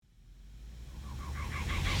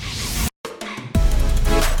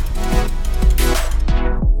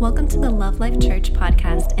Welcome to the Love Life Church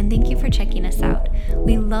podcast, and thank you for checking us out.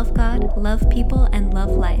 We love God, love people, and love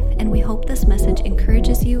life, and we hope this message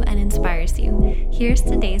encourages you and inspires you. Here's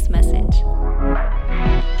today's message.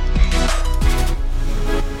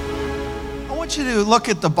 I want you to look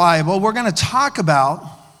at the Bible. We're going to talk about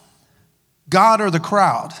God or the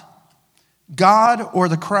crowd. God or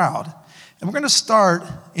the crowd. And we're going to start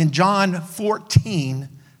in John 14,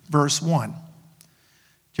 verse 1.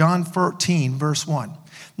 John 14, verse 1.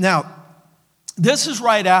 Now, this is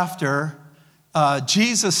right after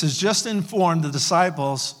Jesus has just informed the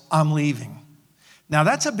disciples, I'm leaving. Now,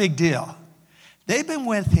 that's a big deal. They've been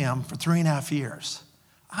with him for 3.5 years.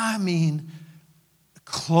 I mean,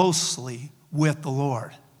 closely with the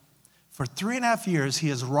Lord. For 3.5 years, he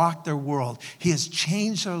has rocked their world. He has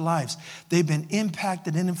changed their lives. They've been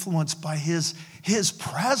impacted and influenced by his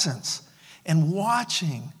presence and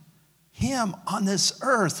watching him on this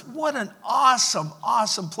earth. What an awesome,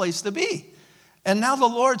 awesome place to be. And now the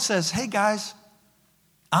Lord says, hey guys,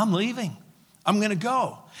 I'm leaving. I'm going to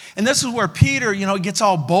go. And this is where Peter, gets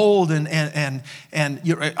all bold and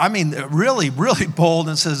really, really bold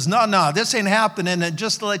and says, no, this ain't happening. And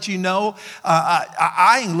just to let you know,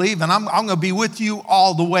 I ain't leaving. I'm going to be with you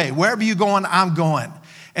all the way. Wherever you're going, I'm going.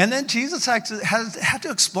 And then Jesus had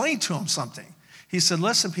to explain to him something. He said,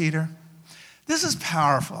 listen, Peter, this is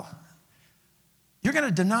powerful. You're going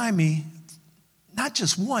to deny me not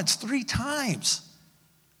just once, 3 times.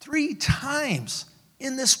 3 times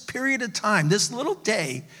in this period of time, this little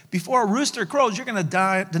day before a rooster crows, you're going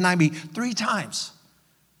to deny me 3 times.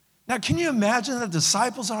 Now, can you imagine the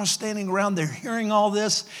disciples are standing around, they're hearing all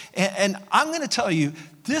this? And I'm going to tell you,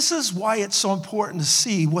 this is why it's so important to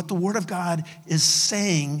see what the Word of God is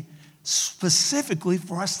saying specifically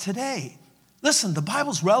for us today. Listen, the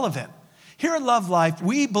Bible's relevant. Here at Love Life,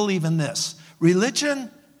 we believe in this.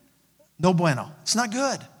 Religion, no bueno. It's not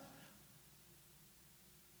good.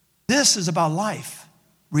 This is about life,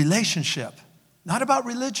 relationship. Not about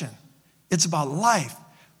religion. It's about life,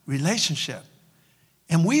 relationship.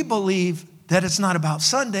 And we believe that it's not about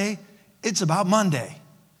Sunday, it's about Monday.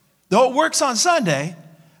 Though it works on Sunday,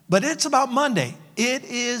 but it's about Monday. It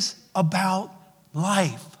is about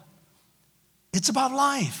life. It's about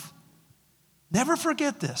life. Never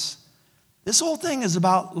forget this. This whole thing is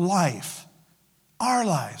about life. Our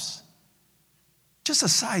lives. Just a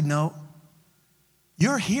side note,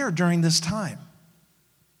 you're here during this time.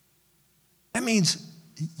 That means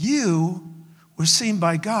you were seen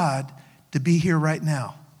by God to be here right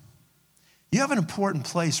now. You have an important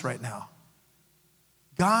place right now.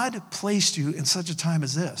 God placed you in such a time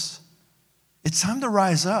as this. It's time to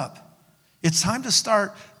rise up. It's time to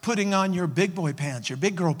start putting on your big boy pants, your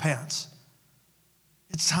big girl pants.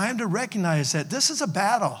 It's time to recognize that this is a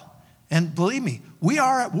battle. And believe me, we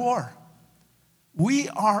are at war. We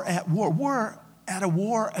are at war. We're at a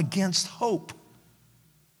war against hope.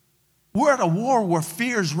 We're at a war where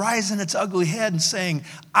fear is rising its ugly head and saying,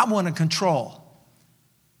 I want to control.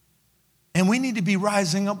 And we need to be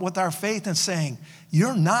rising up with our faith and saying,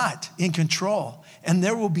 you're not in control. And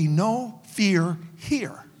there will be no fear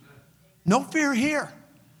here. No fear here.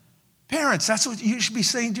 Parents, that's what you should be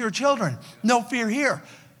saying to your children. No fear here.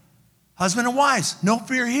 Husband and wives, no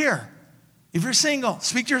fear here. If you're single,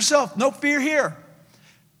 speak to yourself. No fear here.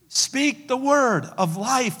 Speak the word of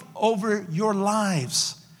life over your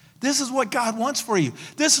lives. This is what God wants for you.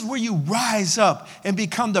 This is where you rise up and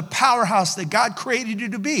become the powerhouse that God created you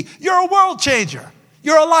to be. You're a world changer.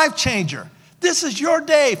 You're a life changer. This is your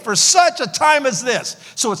day for such a time as this.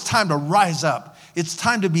 So it's time to rise up. It's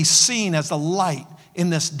time to be seen as the light in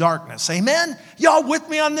this darkness. Amen? Y'all with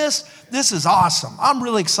me on this? This is awesome. I'm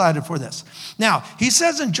really excited for this. Now, he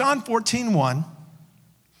says in John 14:1,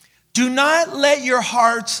 do not let your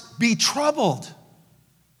hearts be troubled.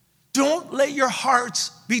 Don't let your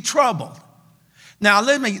hearts be troubled. Now,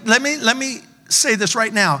 let me say this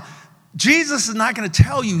right now. Jesus is not going to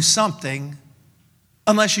tell you something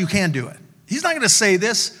unless you can do it. He's not going to say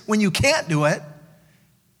this when you can't do it.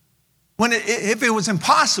 If it was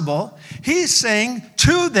impossible, he's saying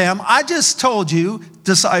to them, I just told you,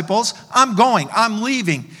 disciples, I'm going, I'm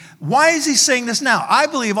leaving. Why is he saying this now? I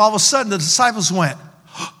believe all of a sudden the disciples went,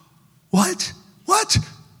 what? What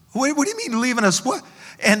do you mean leaving us? What?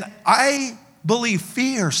 And I believe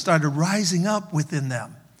fear started rising up within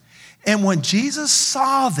them. And when Jesus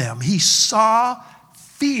saw them, he saw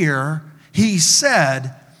fear, he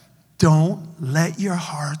said, don't let your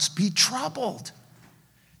hearts be troubled.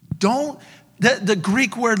 The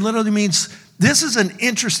Greek word literally means, this is an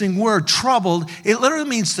interesting word, troubled. It literally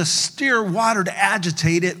means to stir water, to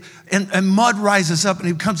agitate it, and mud rises up and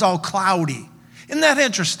it becomes all cloudy. Isn't that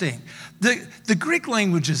interesting? The Greek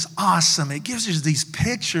language is awesome. It gives us these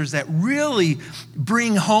pictures that really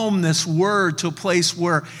bring home this word to a place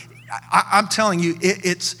where I'm telling you,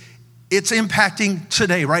 it's impacting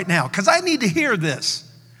today, right now, because I need to hear this.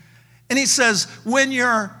 And he says, when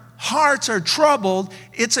your hearts are troubled,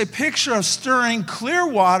 it's a picture of stirring clear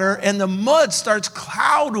water and the mud starts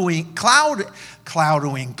clouding. That's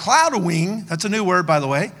a new word, by the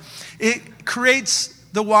way. It creates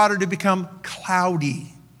the water to become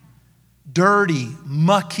cloudy, dirty,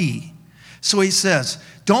 mucky. So he says,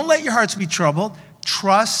 don't let your hearts be troubled.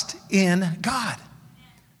 Trust in God.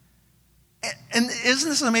 And isn't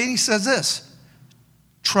this amazing? He says this,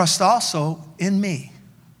 trust also in me.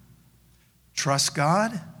 Trust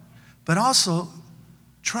God, but also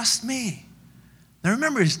trust me. Now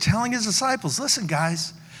remember, he's telling his disciples, listen,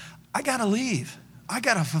 guys, I got to leave. I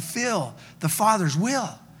got to fulfill the Father's will.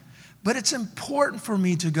 But it's important for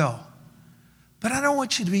me to go. But I don't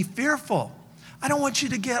want you to be fearful. I don't want you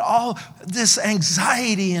to get all this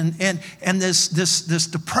anxiety and this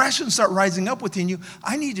depression start rising up within you.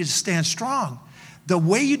 I need you to stand strong. The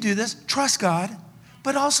way you do this, trust God,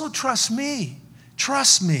 but also trust me.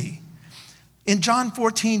 Trust me. In John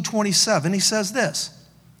 14:27, he says this,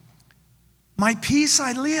 my peace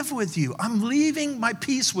I leave with you. I'm leaving my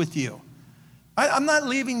peace with you. I'm not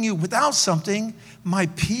leaving you without something. My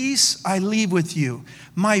peace I leave with you.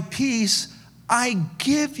 My peace I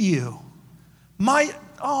give you.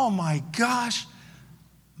 Oh my gosh,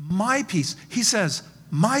 my peace. He says,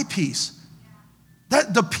 my peace.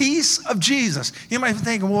 The peace of Jesus. You might be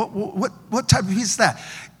thinking, what type of peace is that?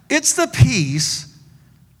 It's the peace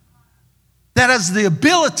that has the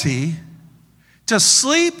ability to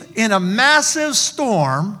sleep in a massive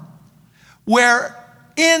storm, where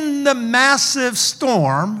in the massive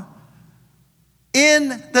storm,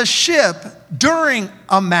 in the ship during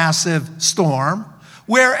a massive storm,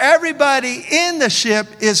 where everybody in the ship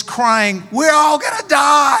is crying, we're all gonna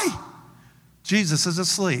die. Jesus is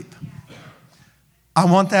asleep. I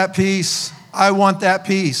want that peace. I want that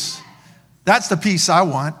peace. That's the peace I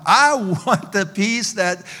want. I want the peace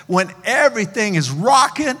that when everything is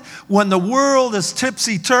rocking, when the world is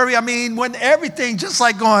tipsy-turvy, when everything just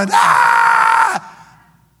like going,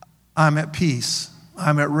 I'm at peace.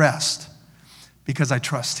 I'm at rest because I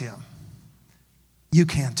trust him. You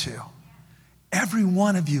can too. Every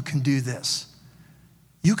one of you can do this.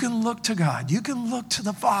 You can look to God. You can look to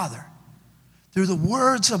the Father through the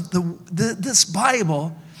words of this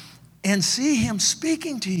Bible and see him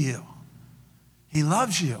speaking to you. He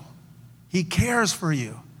loves you. He cares for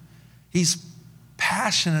you. He's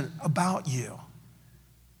passionate about you.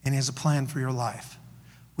 And he has a plan for your life.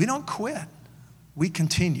 We don't quit. We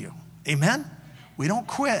continue. Amen? We don't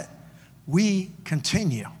quit. We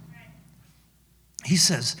continue. He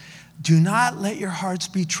says, do not let your hearts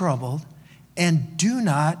be troubled and do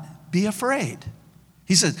not be afraid.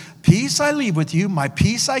 He says, peace I leave with you, my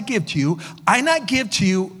peace I give to you. I not give to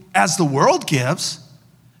you as the world gives.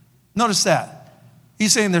 Notice that.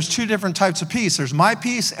 He's saying there's two different types of peace. There's my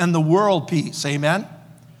peace and the world peace. Amen?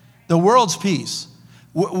 The world's peace.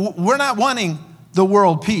 We're not wanting the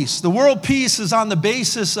world peace. The world peace is on the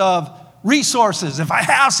basis of resources. If I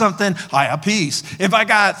have something, I have peace. If I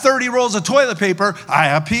got 30 rolls of toilet paper, I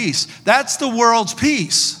have peace. That's the world's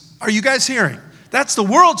peace. Are you guys hearing? That's the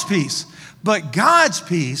world's peace. But God's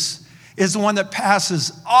peace is the one that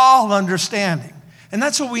passes all understanding. And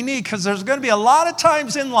that's what we need, because there's going to be a lot of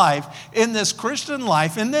times in life, in this Christian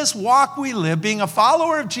life, in this walk we live, being a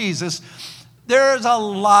follower of Jesus, there's a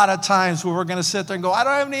lot of times where we're going to sit there and go, I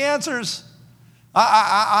don't have any answers.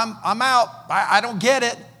 I'm out. I don't get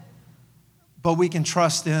it. But we can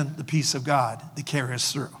trust in the peace of God to carry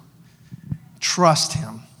us through. Trust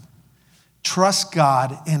him. Trust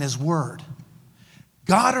God and his word.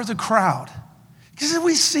 God or the crowd. Because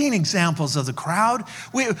we've seen examples of the crowd.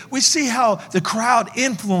 We see how the crowd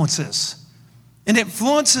influences. And it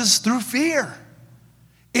influences through fear.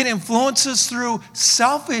 It influences through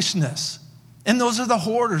selfishness. And those are the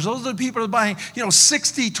hoarders. Those are the people that are buying,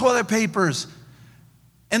 60 toilet papers.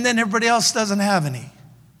 And then everybody else doesn't have any.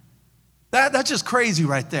 That's just crazy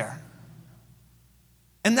right there.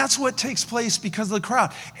 And that's what takes place because of the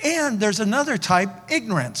crowd. And there's another type,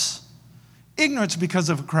 ignorance. Ignorance because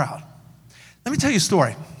of a crowd. Let me tell you a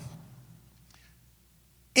story.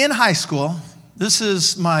 In high school, this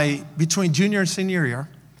is between junior and senior year,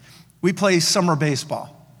 we play summer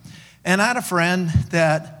baseball. And I had a friend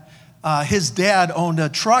that his dad owned a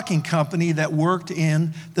trucking company that worked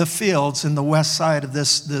in the fields in the west side of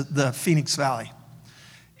the Phoenix Valley.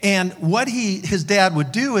 And what his dad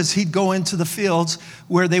would do is he'd go into the fields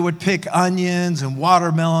where they would pick onions and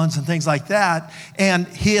watermelons and things like that. And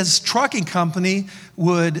his trucking company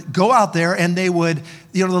would go out there and they would,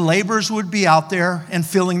 the laborers would be out there and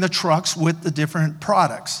filling the trucks with the different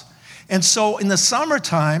products. And so in the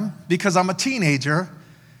summertime, because I'm a teenager,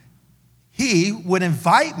 he would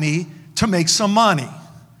invite me to make some money.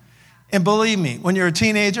 And believe me, when you're a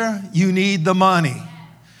teenager, you need the money.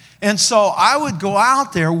 And so I would go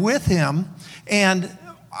out there with him and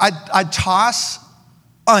I'd toss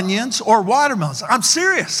onions or watermelons. I'm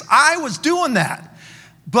serious. I was doing that.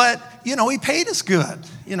 But, he paid us good,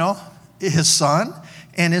 his son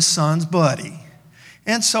and his son's buddy.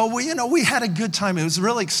 And so we had a good time. It was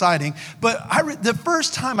really exciting. But the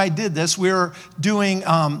first time I did this, we were doing,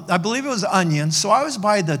 I believe it was onions. So I was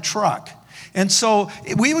by the truck. And so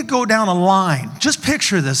we would go down a line. Just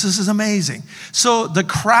picture this. This is amazing. So the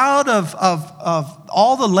crowd of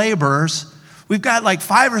all the laborers, we've got like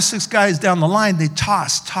 5 or 6 guys down the line. They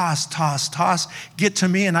toss, get to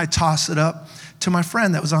me, and I toss it up to my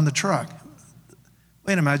friend that was on the truck.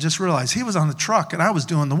 Wait a minute, I just realized he was on the truck and I was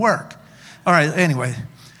doing the work. All right, anyway.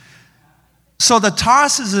 So the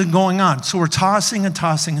tosses are going on. So we're tossing and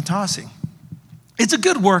tossing and tossing. It's a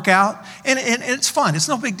good workout, and it's fun. It's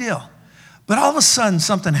no big deal. But all of a sudden,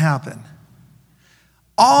 something happened.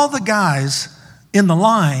 All the guys in the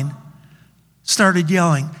line started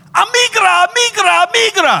yelling, "Amigra, amigra,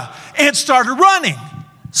 amigra," and started running.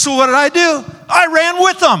 So what did I do? I ran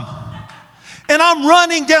with them. And I'm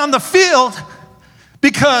running down the field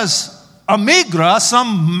because amigra,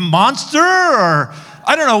 some monster, or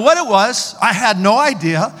I don't know what it was. I had no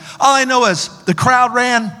idea. All I know is the crowd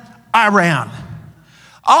ran, I ran.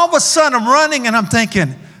 All of a sudden, I'm running and I'm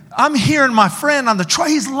thinking, I'm hearing my friend on the truck.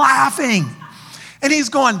 He's laughing. And he's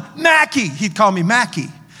going, "Mackie." He'd call me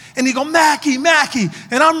Mackie. And he'd go, "Mackie, Mackie."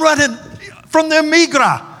 And I'm running from the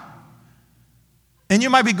migra. And you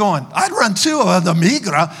might be going, I'd run too, the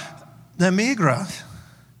migra. The migra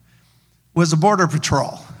was the Border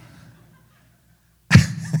Patrol.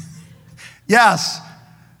 Yes,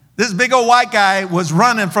 this big old white guy was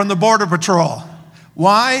running from the Border Patrol.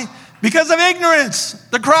 Why? Because of ignorance.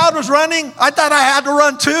 The crowd was running. I thought I had to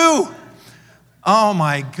run too. Oh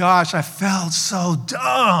my gosh, I felt so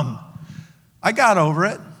dumb. I got over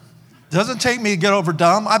it. Doesn't take me to get over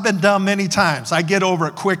dumb. I've been dumb many times. I get over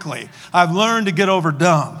it quickly. I've learned to get over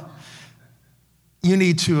dumb. You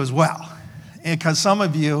need to as well. Because some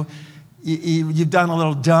of you've done a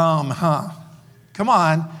little dumb, huh? Come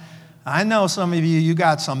on. I know some of you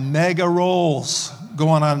got some mega rolls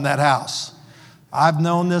going on in that house. I've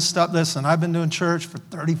known this stuff. Listen, I've been doing church for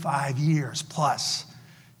 35 years plus.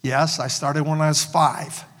 Yes, I started when I was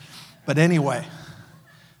 5. But anyway,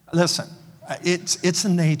 listen, it's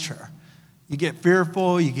in nature. You get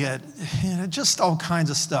fearful, you get just all kinds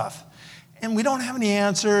of stuff. And we don't have any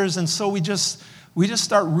answers, and so we just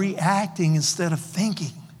start reacting instead of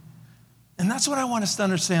thinking. And that's what I want us to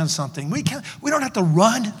understand something. We don't have to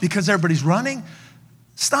run because everybody's running.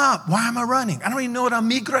 Stop. Why am I running? I don't even know what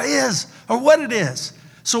amigra is or what it is.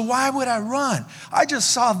 So why would I run? I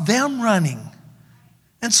just saw them running.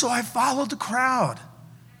 And so I followed the crowd.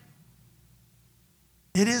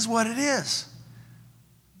 It is what it is.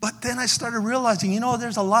 But then I started realizing,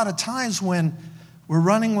 there's a lot of times when we're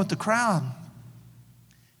running with the crowd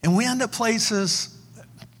and we end up places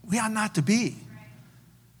we ought not to be.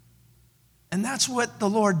 And that's what the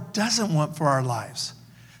Lord doesn't want for our lives.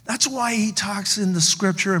 That's why he talks in the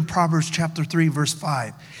scripture in Proverbs chapter 3, verse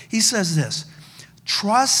 5. He says this,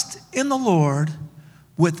 "Trust in the Lord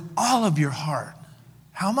with all of your heart."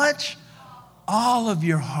 How much? All of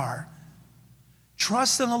your heart.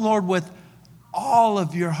 Trust in the Lord with all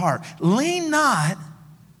of your heart. Lean not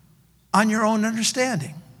on your own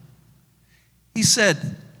understanding. He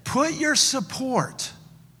said, put your support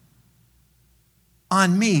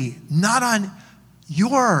on me, not on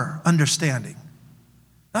your understanding.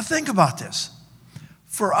 Now think about this.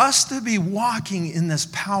 For us to be walking in this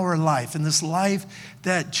power life, in this life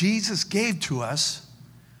that Jesus gave to us,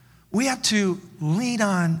 we have to lean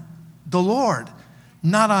on the Lord,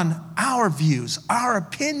 not on our views, our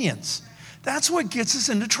opinions. That's what gets us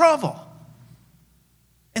into trouble.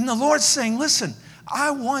 And the Lord's saying, listen,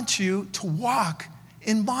 I want you to walk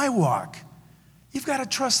in my walk. You've got to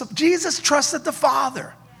trust. Jesus trusted the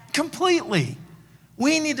Father completely.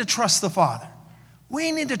 We need to trust the Father.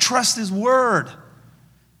 We need to trust His Word.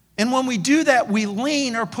 And when we do that, we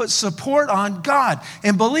lean or put support on God.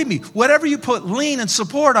 And believe me, whatever you put lean and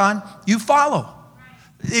support on, you follow.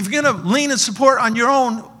 If you're going to lean and support on your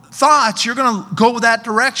own thoughts, you're going to go that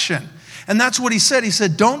direction. And that's what he said. He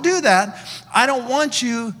said, don't do that. I don't want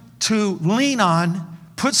you to lean on,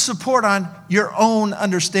 put support on your own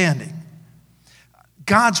understanding.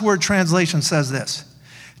 God's Word translation says this: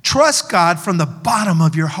 trust God from the bottom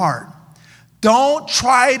of your heart. Don't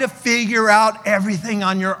try to figure out everything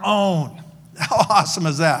on your own. How awesome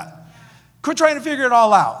is that? Quit trying to figure it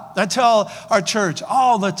all out. I tell our church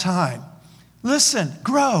all the time, listen,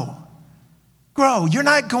 grow. Grow. You're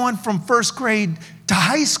not going from first grade to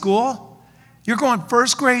high school. You're going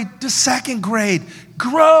first grade to second grade.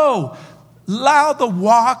 Grow. Allow the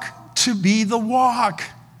walk to be the walk.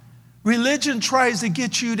 Religion tries to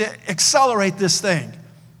get you to accelerate this thing.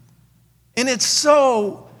 And it's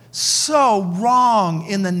so wrong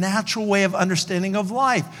in the natural way of understanding of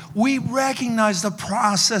life. We recognize the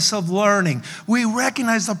process of learning. We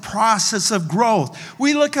recognize the process of growth.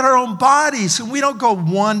 We look at our own bodies and we don't go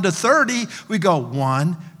 1 to 30. We go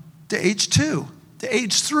 1 to age 2, to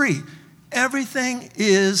age 3. Everything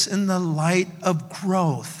is in the light of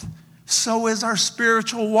growth. So is our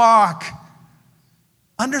spiritual walk.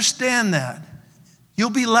 Understand that. You'll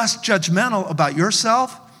be less judgmental about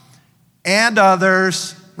yourself and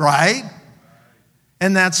others, right?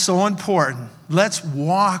 And that's so important. Let's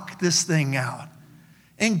walk this thing out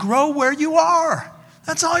and grow where you are.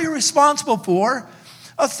 That's all you're responsible for.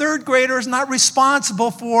 A third grader is not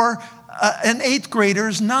responsible for an 8th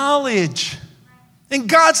grader's knowledge. And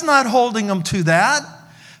God's not holding them to that.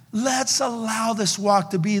 Let's allow this walk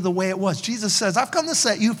to be the way it was. Jesus says, I've come to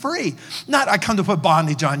set you free. Not I come to put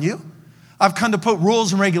bondage on you. I've come to put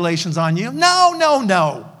rules and regulations on you.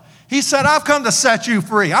 No. He said, I've come to set you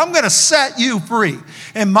free. I'm going to set you free.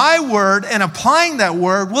 And my word and applying that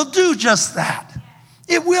word will do just that.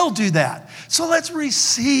 It will do that. So let's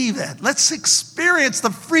receive it. Let's experience the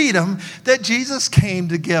freedom that Jesus came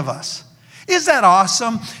to give us. Is that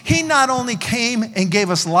awesome? He not only came and gave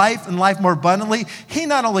us life and life more abundantly, he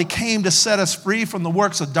not only came to set us free from the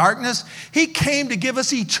works of darkness, he came to give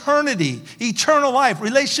us eternity, eternal life,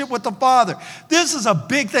 relationship with the Father. This is a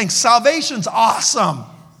big thing. Salvation's awesome.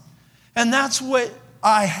 And that's what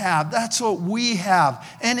I have. That's what we have.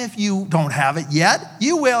 And if you don't have it yet,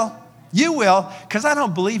 you will. You will, because I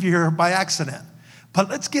don't believe you're here by accident. But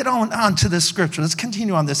let's get on to this scripture. Let's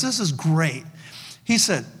continue on this. This is great. He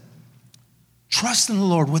said, trust in the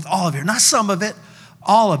Lord with all of it. Not some of it,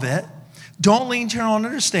 all of it. Don't lean to your own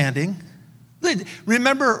understanding.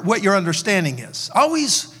 Remember what your understanding is.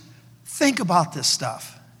 Always think about this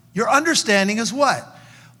stuff. Your understanding is what?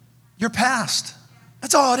 Your past.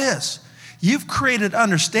 That's all it is. You've created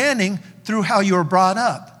understanding through how you were brought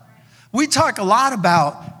up. We talk a lot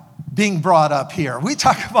about being brought up here. We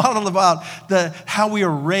talk about how we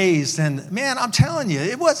were raised. And man, I'm telling you,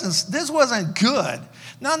 this wasn't good.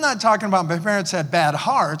 Now, I'm not talking about my parents had bad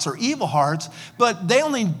hearts or evil hearts, but they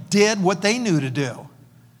only did what they knew to do.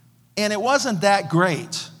 And it wasn't that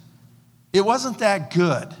great. It wasn't that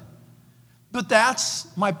good. But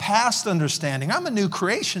that's my past understanding. I'm a new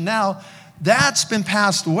creation now. That's been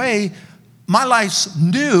passed away. My life's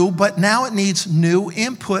new, but now it needs new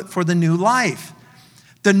input for the new life.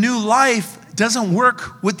 The new life doesn't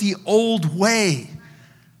work with the old way.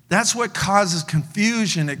 That's what causes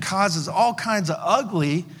confusion. It causes all kinds of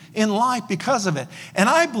ugly in life because of it. And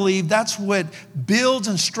I believe that's what builds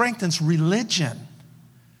and strengthens religion.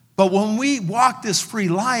 But when we walk this free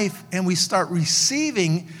life and we start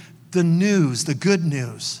receiving the news, the good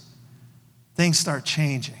news, things start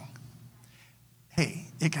changing. Hey,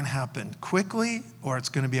 it can happen quickly or it's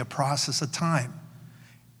going to be a process of time.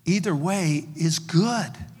 Either way is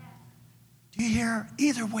good. Do you hear?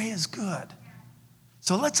 Either way is good.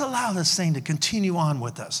 So let's allow this thing to continue on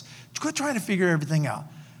with us. Quit trying to figure everything out.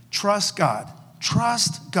 Trust God.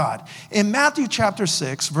 Trust God. In Matthew chapter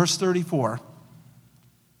 6, verse 34,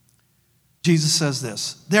 Jesus says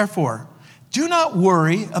this, therefore, do not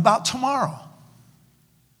worry about tomorrow.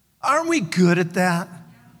 Aren't we good at that?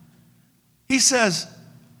 He says,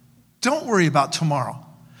 don't worry about tomorrow.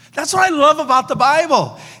 That's what I love about the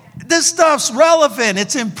Bible. This stuff's relevant.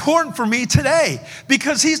 It's important for me today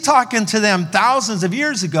because he's talking to them thousands of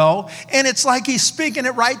years ago, and it's like he's speaking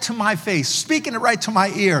it right to my face, speaking it right to my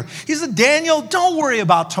ear. He said, Daniel, don't worry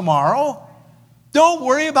about tomorrow. Don't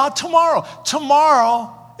worry about tomorrow.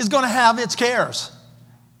 Tomorrow is going to have its cares.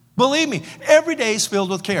 Believe me, every day is filled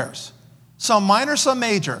with cares. Some minor, some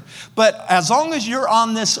major. But as long as you're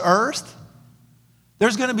on this earth,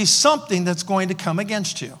 there's going to be something that's going to come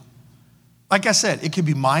against you. Like I said, it could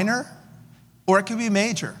be minor or it could be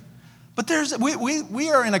major. But we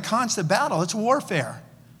are in a constant battle. It's warfare.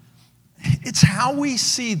 It's how we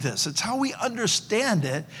see this. It's how we understand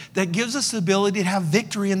it that gives us the ability to have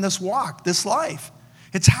victory in this walk, this life.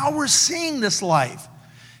 It's how we're seeing this life.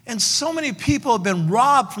 And so many people have been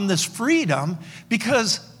robbed from this freedom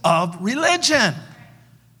because of religion,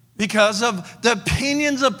 because of the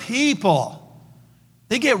opinions of people.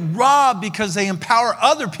 They get robbed because they empower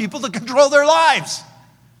other people to control their lives.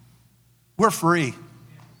 We're free.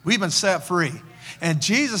 We've been set free. And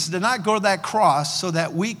Jesus did not go to that cross so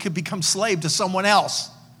that we could become slave to someone else.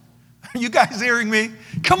 Are you guys hearing me?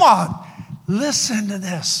 Come on, listen to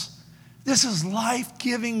this. This is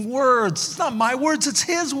life-giving words. It's not my words, it's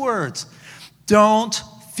his words. Don't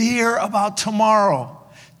fear about tomorrow.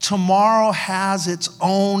 Tomorrow has its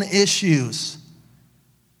own issues.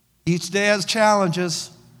 Each day has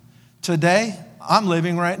challenges. Today, I'm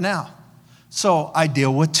living right now. So I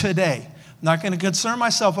deal with today. I'm not going to concern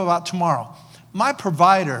myself about tomorrow. My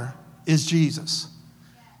provider is Jesus.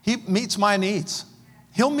 He meets my needs.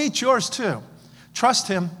 He'll meet yours too. Trust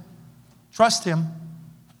him. Trust him.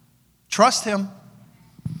 Trust him.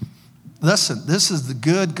 Listen, this is the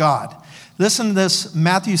good God. Listen to this,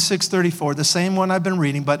 Matthew 6:34, the same one I've been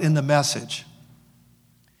reading, but in the Message.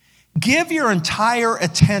 Give your entire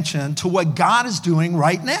attention to what God is doing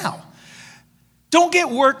right now. Don't get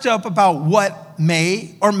worked up about what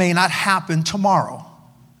may or may not happen tomorrow.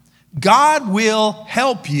 God will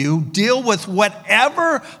help you deal with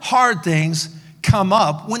whatever hard things come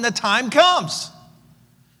up when the time comes.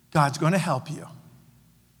 God's going to help you.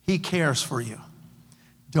 He cares for you.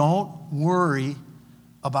 Don't worry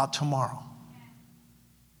about tomorrow.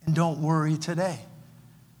 And don't worry today.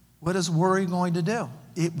 What is worry going to do?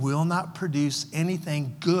 It will not produce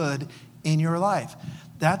anything good in your life.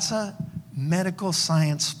 That's a medical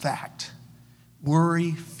science fact.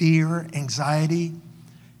 Worry, fear, anxiety,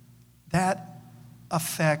 that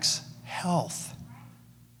affects health.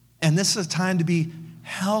 And this is a time to be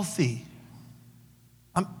healthy.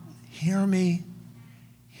 Hear me.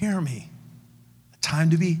 A time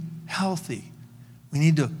to be healthy. We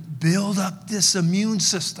need to build up this immune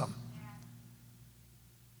system.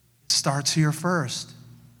 It starts here first,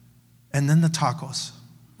 and then the tacos,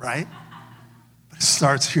 right? But it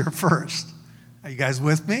starts here first. Are you guys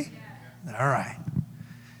with me? All right.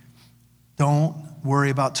 Don't worry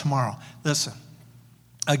about tomorrow. Listen,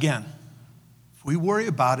 again, if we worry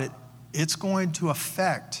about it, it's going to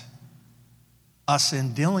affect us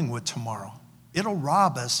in dealing with tomorrow. It'll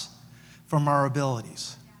rob us from our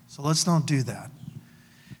abilities. So let's not do that.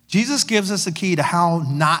 Jesus gives us the key to how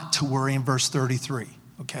not to worry in verse 33,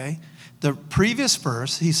 okay? The previous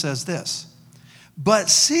verse, he says this, but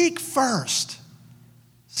seek first,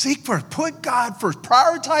 put God first,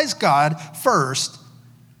 prioritize God first.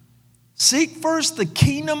 Seek first the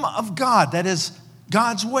kingdom of God, that is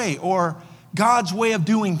God's way or God's way of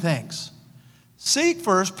doing things. Seek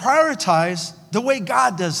first, prioritize the way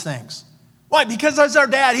God does things. Why? Because he's our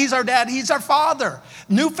dad, he's our father.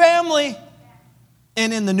 New family.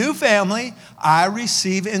 And in the new family, I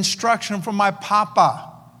receive instruction from my papa.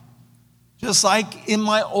 Just like in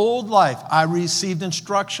my old life, I received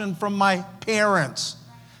instruction from my parents.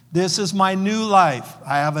 This is my new life.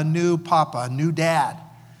 I have a new papa, a new dad.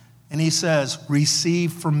 And he says,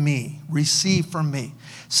 receive from me, receive from me.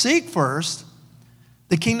 Seek first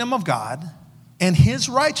the kingdom of God and his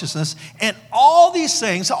righteousness, and all these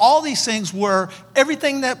things were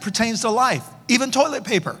everything that pertains to life, even toilet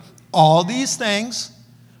paper. All these things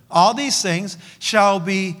shall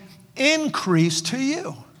be increased to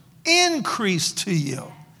you. Increased to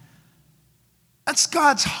you. That's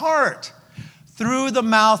God's heart through the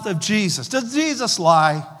mouth of Jesus. Does Jesus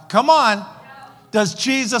lie? Come on. No. Does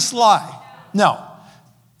Jesus lie? No.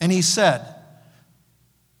 And he said,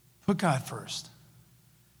 put God first.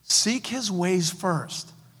 Seek his ways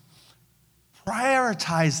first.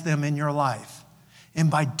 Prioritize them in your life. And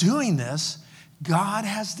by doing this, God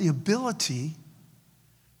has the ability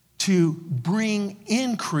to bring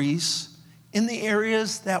increase in the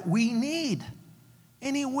areas that we need.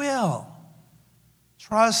 And he will.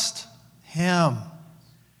 Trust him.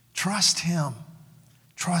 Trust him.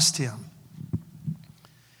 Trust him.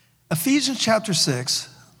 Ephesians chapter 6,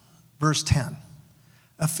 verse 10.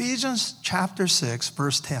 Ephesians chapter 6,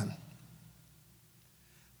 verse 10.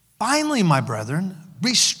 Finally, my brethren,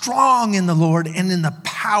 be strong in the Lord and in the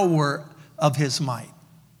power of his might.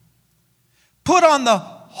 Put on the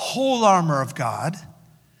whole armor of God,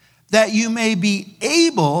 that you may be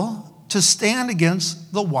able to stand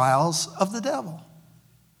against the wiles of the devil.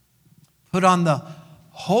 Put on the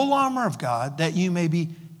whole armor of God, that you may be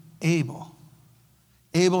able.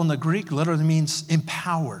 Able in the Greek literally means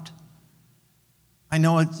empowered. I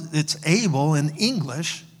know it's able in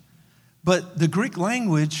English, but the Greek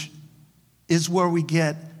language is where we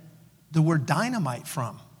get the word dynamite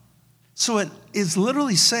from. So it is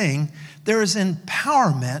literally saying there is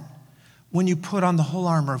empowerment when you put on the whole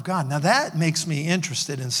armor of God. Now that makes me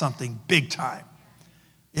interested in something big time.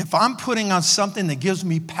 If I'm putting on something that gives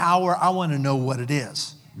me power, I want to know what it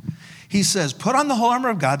is. He says, put on the whole armor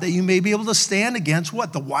of God that you may be able to stand against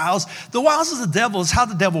what? The wiles. The wiles of the devil is how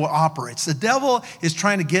the devil operates. The devil is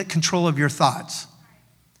trying to get control of your thoughts.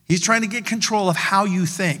 He's trying to get control of how you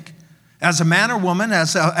think. As a man or woman,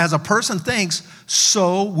 as a person thinks,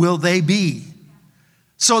 so will they be.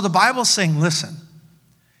 So the Bible's saying, listen,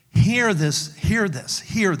 hear this, hear this,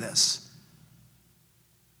 hear this.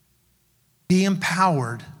 Be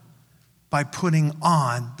empowered by putting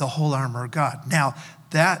on the whole armor of God. Now,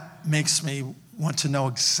 that makes me want to know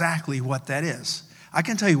exactly what that is. I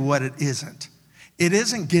can tell you what it isn't. It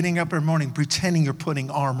isn't getting up every morning pretending you're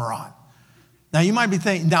putting armor on. Now, you might be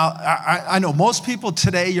thinking, now, I know most people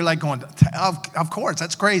today, you're like going, of course,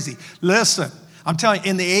 that's crazy. Listen, I'm telling you,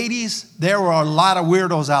 in the 80s, there were a lot of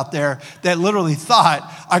weirdos out there that literally thought,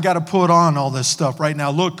 I got to put on all this stuff right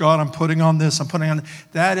now. Look, God, I'm putting on this, I'm putting on this.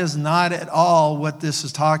 That is not at all what this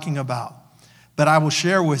is talking about. But I will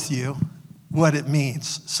share with you what it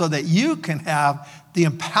means so that you can have the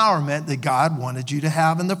empowerment that God wanted you to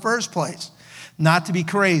have in the first place. Not to be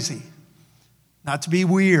crazy, not to be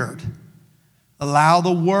weird. Allow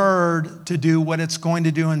the word to do what it's going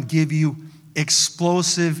to do and give you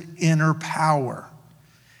explosive inner power.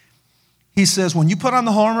 He says, when you put on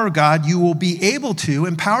the whole armor of God, you will be able to,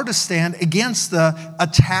 empowered to stand against the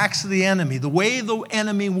attacks of the enemy. The way the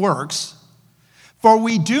enemy works, for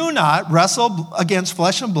we do not wrestle against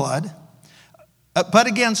flesh and blood, but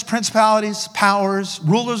against principalities, powers,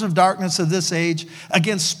 rulers of darkness of this age,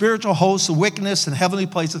 against spiritual hosts of wickedness in heavenly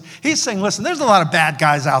places. He's saying, listen, there's a lot of bad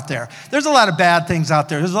guys out there. There's a lot of bad things out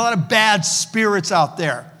there. There's a lot of bad spirits out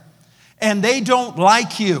there. And they don't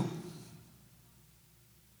like you.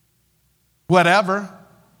 Whatever.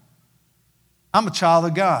 I'm a child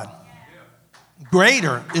of God.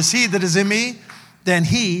 Greater is he that is in me than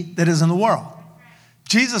he that is in the world.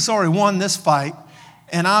 Jesus already won this fight,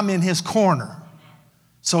 and I'm in his corner.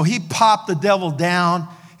 So he popped the devil down,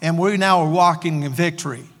 and we now are walking in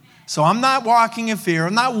victory. So I'm not walking in fear.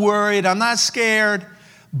 I'm not worried. I'm not scared.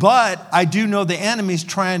 But I do know the enemy's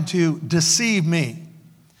trying to deceive me.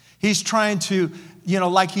 He's trying to,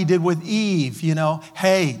 like he did with Eve,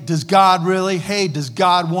 hey, does God really? Hey, does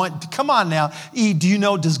God want? Come on now, Eve, do you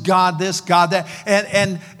know, does God this, God that?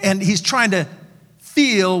 And he's trying to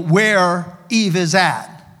feel where Eve is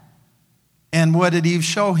at. And what did Eve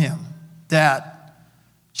show him? That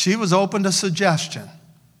she was open to suggestion.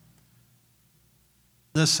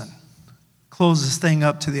 Listen, close this thing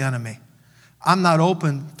up to the enemy. I'm not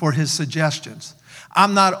open for his suggestions.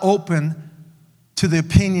 I'm not open to the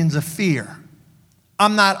opinions of fear.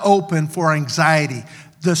 I'm not open for anxiety.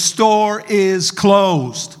 The store is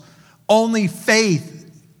closed. Only faith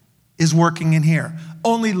is working in here.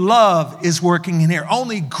 Only love is working in here.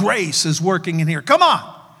 Only grace is working in here. Come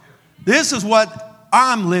on. This is what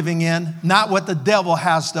I'm living in, not what the devil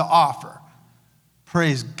has to offer.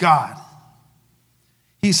 Praise God.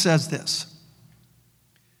 He says this.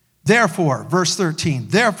 Therefore, verse 13,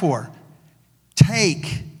 therefore,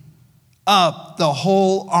 take up the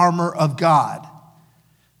whole armor of God.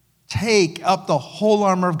 Take up the whole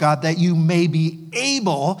armor of God that you may be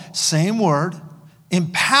able, same word,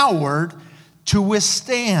 empowered to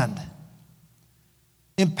withstand.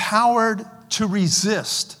 Empowered to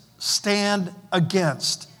resist. Stand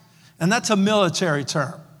against. And that's a military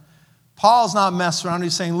term. Paul's not messing around.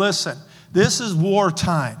 He's saying, listen, this is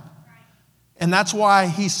wartime. And that's why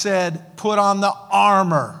he said, put on the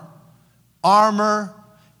armor. Armor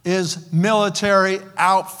is military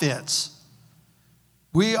outfits.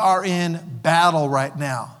 We are in battle right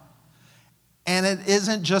now. And it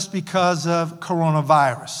isn't just because of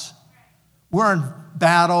coronavirus. We're in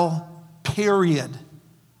battle, period.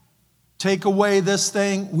 Take away this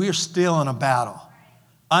thing, we're still in a battle.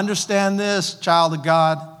 Understand this, child of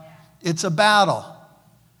God. It's a battle.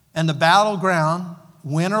 And the battleground,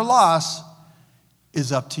 win or loss,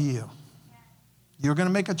 is up to you. You're going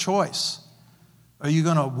to make a choice. Are you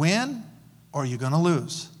going to win or are you going to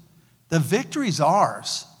lose? The victory's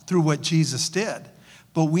ours through what Jesus did,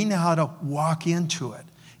 but we know how to walk into it.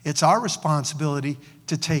 It's our responsibility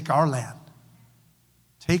to take our land.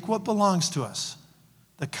 Take what belongs to us.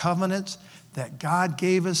 The covenants that God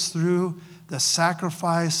gave us through the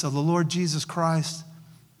sacrifice of the Lord Jesus Christ,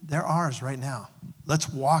 they're ours right now. Let's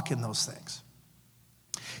walk in those things.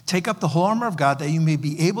 Take up the whole armor of God that you may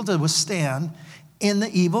be able to withstand in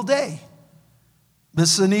the evil day.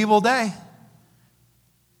 This is an evil day.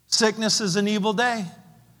 Sickness is an evil day.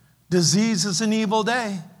 Disease is an evil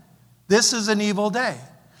day. This is an evil day.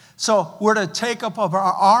 So we're to take up of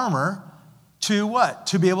our armor to what?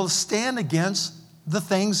 To be able to stand against the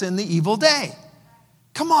things in the evil day.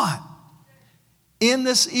 Come on. In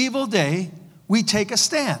this evil day, we take a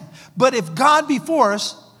stand. But if God be for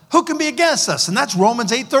us, who can be against us? And that's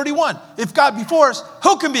Romans 8:31. If God be for us,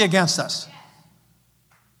 who can be against us?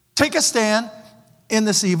 Take a stand in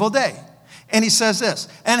this evil day. And he says this,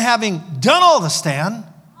 and having done all the stand.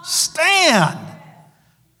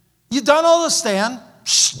 You've done all the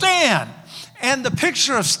stand. And the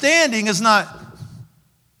picture of standing is not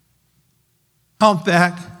humped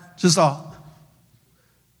back, just all.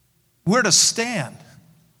 We're to stand.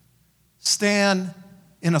 Stand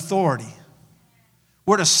in authority.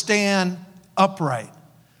 We're to stand upright.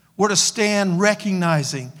 We're to stand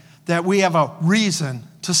recognizing that we have a reason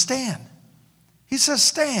to stand. He says,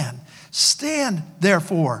 stand. Stand,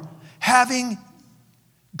 therefore, having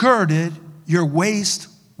girded your waist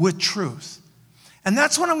with truth. And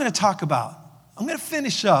that's what I'm going to talk about. I'm going to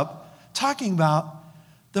finish up talking about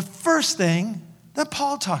the first thing that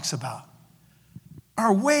Paul talks about.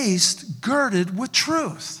 Our waist girded with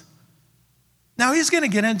truth. Now, he's going to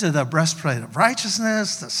get into the breastplate of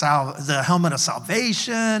righteousness, the helmet of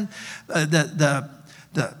salvation, the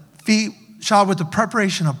feet shod with the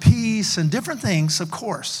preparation of peace, and different things, of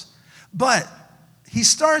course. But he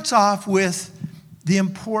starts off with the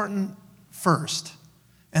important first,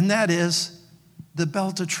 and that is the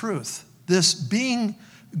belt of truth, this being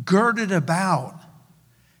girded about.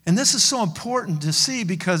 And this is so important to see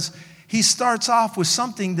because he starts off with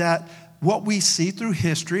something that what we see through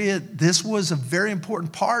history, this was a very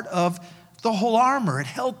important part of the whole armor. It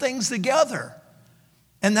held things together.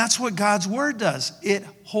 And that's what God's word does. It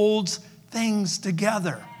holds things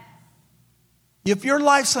together. If your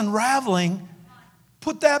life's unraveling,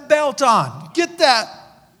 put that belt on. Get that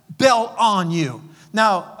belt on you.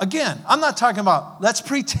 Now, again, I'm not talking about let's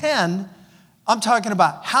pretend. I'm talking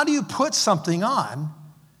about how do you put something on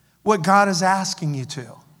what God is asking you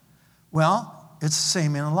to? Well, it's the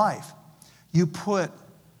same in life. You put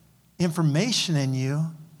information in you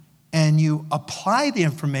and you apply the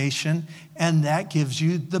information, and that gives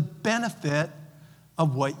you the benefit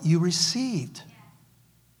of what you received.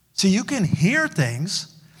 So you can hear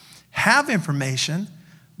things, have information,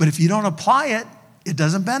 but if you don't apply it, it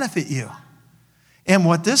doesn't benefit you. And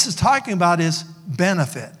what this is talking about is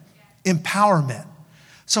benefit, empowerment.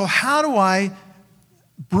 So how do I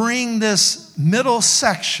bring this middle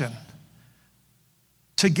section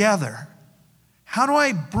together? How do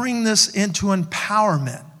I bring this into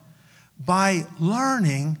empowerment? By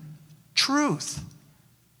learning truth,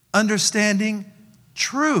 understanding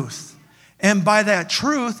truth. And by that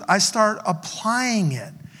truth, I start applying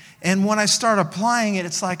it. And when I start applying it,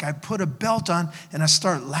 it's like I put a belt on and I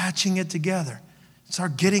start latching it together.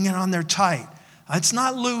 Start getting it on there tight. It's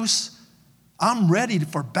not loose. I'm ready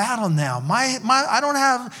for battle now. I don't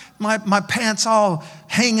have my pants all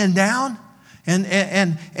hanging down. And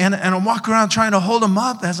I'm walking around trying to hold them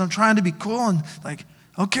up as I'm trying to be cool and like,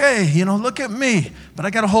 okay, look at me. But I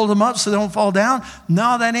got to hold them up so they don't fall down.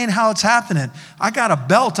 No, that ain't how it's happening. I got a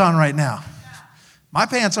belt on right now. My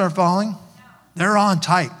pants aren't falling. They're on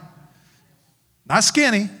tight. Not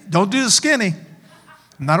skinny. Don't do the skinny.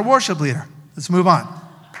 I'm not a worship leader. Let's move on.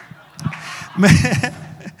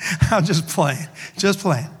 I'm just playing.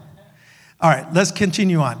 All right, let's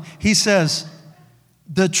continue on. He says,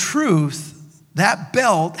 the truth, that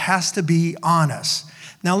belt has to be on us.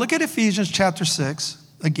 Now look at Ephesians chapter 6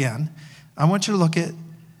 again. I want you to look at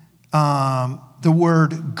the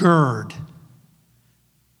word gird.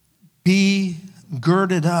 Be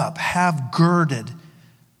girded up. Have girded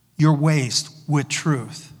your waist with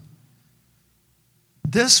truth.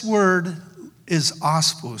 This word is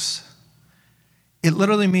ospos. It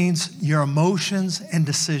literally means your emotions and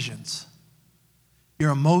decisions.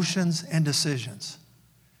 Your emotions and decisions.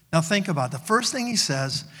 Now think about it. The first thing he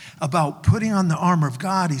says about putting on the armor of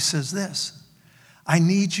God, he says this: I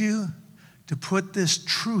need you to put this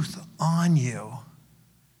truth on you.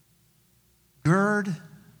 Gird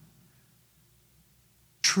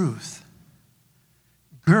truth.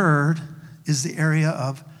 Gird is the area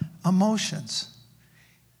of emotions.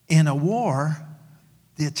 In a war,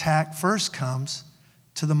 the attack first comes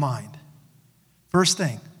to the mind. First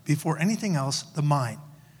thing, before anything else, the mind.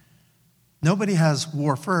 Nobody has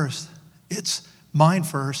war first. It's mind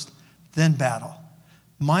first, then battle.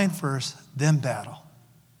 Mind first, then battle.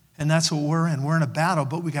 And that's what we're in. We're in a battle,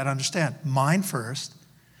 but we got to understand, mind first.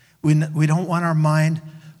 We don't want our mind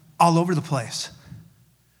all over the place.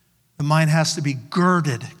 The mind has to be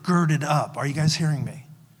girded up. Are you guys hearing me?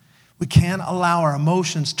 We can't allow our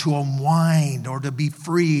emotions to unwind or to be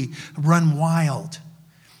free, run wild.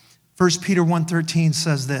 1 Peter 1:13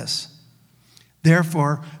 says this,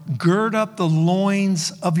 therefore, gird up the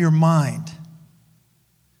loins of your mind.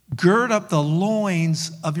 Gird up the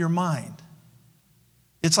loins of your mind.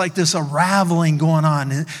 It's like this unraveling going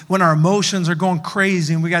on. When our emotions are going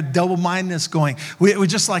crazy and we got double-mindedness going, we're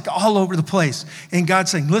just like all over the place. And God's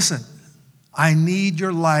saying, listen, I need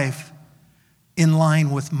your life in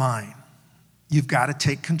line with mine. You've got to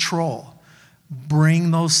take control.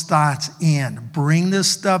 Bring those thoughts in. Bring this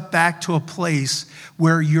stuff back to a place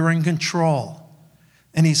where you're in control.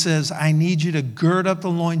 And he says, I need you to gird up the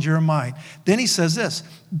loins of your mind. Then he says this,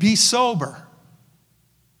 be sober.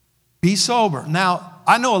 Be sober. Now,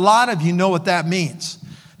 I know a lot of you know what that means.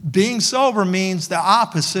 Being sober means the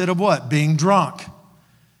opposite of what? Being drunk.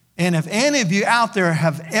 And if any of you out there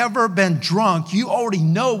have ever been drunk, you already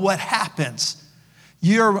know what happens.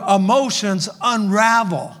 Your emotions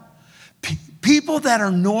unravel. People that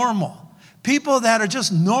are normal, people that are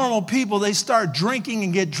just normal people, they start drinking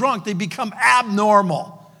and get drunk, they become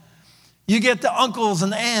abnormal. You get the uncles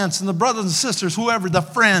and the aunts and the brothers and sisters, whoever, the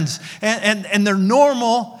friends, and they're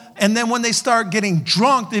normal, and then when they start getting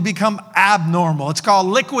drunk, they become abnormal. It's called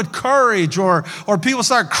liquid courage, or people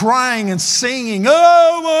start crying and singing,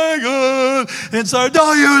 oh my God, and start,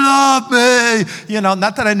 oh, you love me. You know,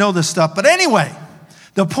 not that I know this stuff, but anyway,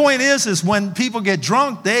 the point is when people get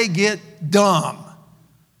drunk, they get dumb.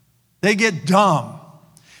 They get dumb.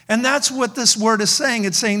 And that's what this word is saying.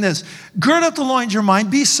 It's saying this, gird up the loins of your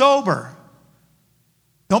mind, be sober.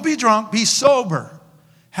 Don't be drunk, be sober.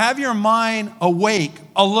 Have your mind awake,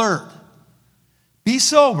 alert. Be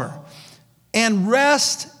sober. And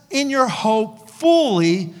rest in your hope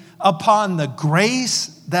fully upon the grace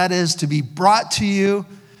that is to be brought to you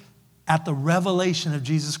at the revelation of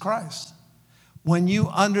Jesus Christ. When you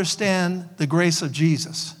understand the grace of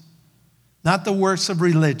Jesus, not the works of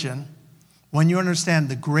religion, when you understand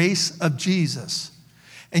the grace of Jesus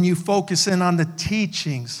and you focus in on the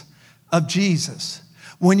teachings of Jesus,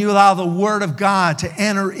 when you allow the Word of God to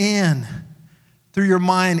enter in through your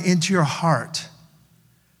mind into your heart,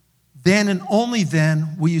 then and only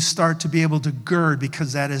then will you start to be able to gird,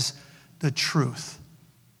 because that is the truth.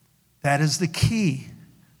 That is the key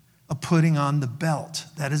of putting on the belt.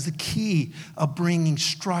 That is the key of bringing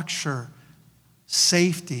structure,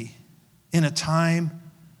 safety in a time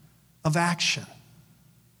of action.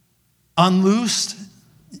 Unloosed,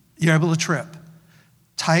 you're able to trip.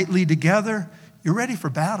 Tightly together, you're ready for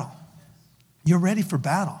battle. You're ready for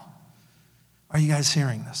battle. Are you guys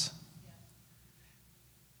hearing this?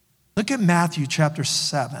 Look at Matthew chapter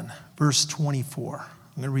 7, verse 24.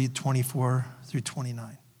 I'm going to read 24 through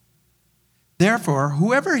 29. Therefore,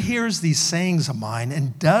 whoever hears these sayings of mine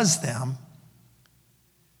and does them,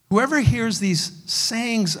 whoever hears these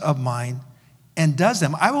sayings of mine and does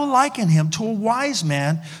them, I will liken him to a wise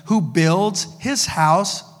man who builds his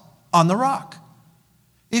house on the rock.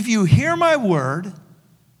 If you hear my word,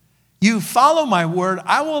 you follow my word,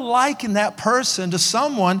 I will liken that person to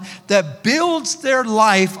someone that builds their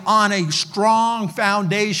life on a strong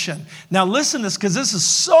foundation. Now listen to this, because this is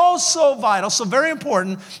so vital, so very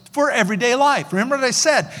important for everyday life. Remember what I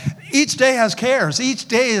said, each day has cares, each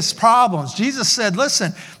day has problems. Jesus said,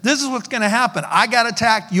 listen, this is what's going to happen. I got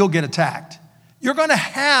attacked, you'll get attacked. You're going to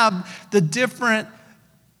have the different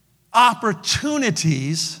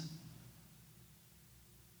opportunities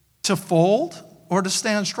to fold or to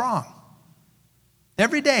stand strong.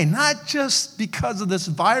 Every day, not just because of this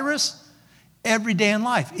virus, every day in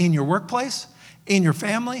life, in your workplace, in your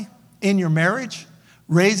family, in your marriage,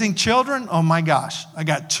 raising children. Oh my gosh, I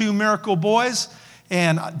got 2 miracle boys,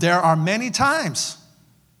 and there are many times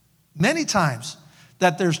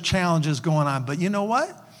that there's challenges going on. But you know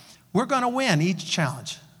what? We're going to win each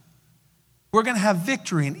challenge. We're going to have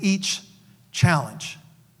victory in each challenge,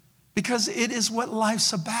 because it is what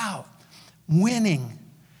life's about. Winning,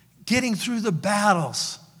 getting through the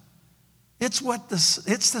battles. It's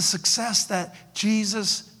the success that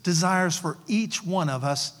Jesus desires for each one of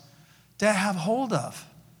us to have hold of.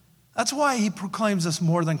 That's why he proclaims us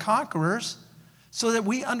more than conquerors, so that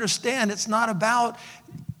we understand it's not about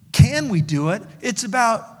can we do it, it's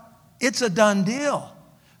about it's a done deal.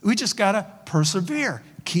 We just got to persevere,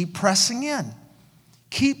 keep pressing in.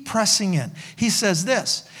 Keep pressing in. He says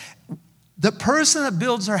this, the person that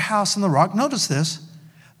builds their house on the rock, notice this,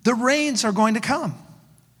 the rains are going to come.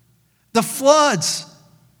 The floods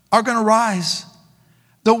are going to rise.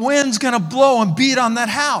 The wind's going to blow and beat on that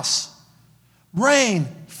house. Rain,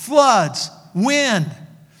 floods, wind.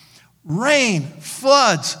 Rain,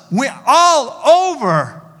 floods, wind, all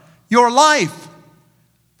over your life.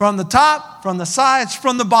 From the top, from the sides,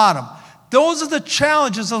 from the bottom. Those are the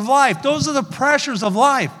challenges of life. Those are the pressures of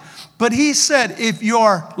life. But he said, if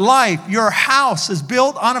your life, your house is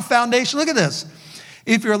built on a foundation, look at this.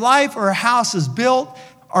 If your life or house is built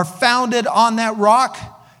or founded on that rock,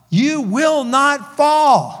 you will not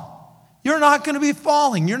fall. You're not going to be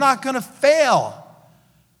falling. You're not going to fail.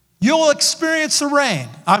 You'll experience the rain.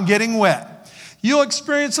 I'm getting wet. You'll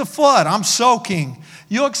experience a flood. I'm soaking.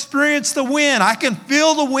 You'll experience the wind. I can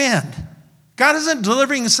feel the wind. God isn't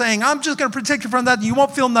delivering and saying, I'm just going to protect you from that. You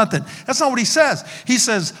won't feel nothing. That's not what he says. He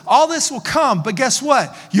says, all this will come, but guess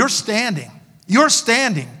what? You're standing. You're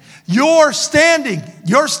standing. You're standing.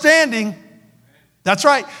 You're standing. That's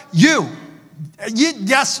right.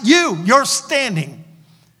 Yes, you're standing.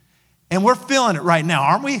 And we're feeling it right now,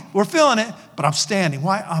 aren't we? We're feeling it, but I'm standing.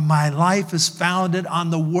 Why? My life is founded on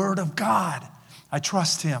the word of God. I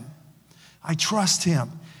trust him. I trust him.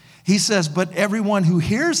 He says, but everyone who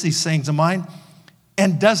hears these things of mine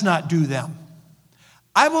and does not do them,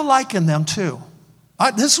 I will liken them to.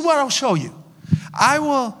 This is what I'll show you. I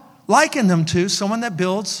will liken them to someone that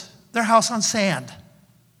builds their house on sand.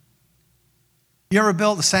 You ever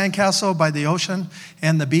built a sandcastle by the ocean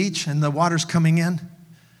and the beach and the water's coming in?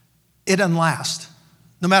 It doesn't last.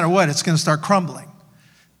 No matter what, it's going to start crumbling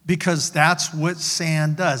because that's what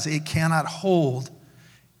sand does. It cannot hold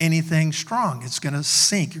anything strong. It's going to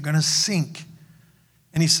sink. You're going to sink.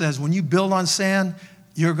 And he says, when you build on sand,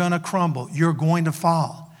 you're going to crumble. You're going to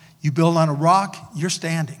fall. You build on a rock, you're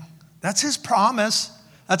standing. That's his promise.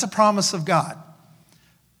 That's a promise of God.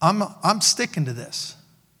 I'm sticking to this.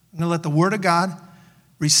 I'm going to let the word of God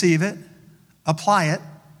receive it, apply it.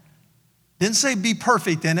 Didn't say be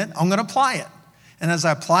perfect in it. I'm going to apply it. And as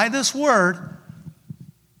I apply this word,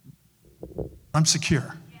 I'm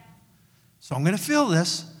secure. So I'm going to feel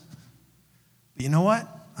this. But you know what?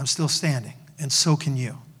 I'm still standing. And so can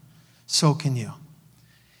you. So can you.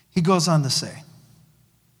 He goes on to say,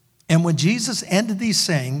 and when Jesus ended these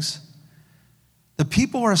sayings, the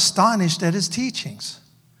people were astonished at his teachings.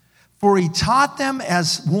 For he taught them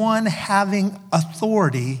as one having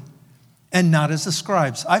authority and not as the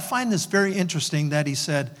scribes. I find this very interesting that he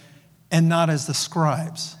said, and not as the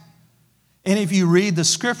scribes. And if you read the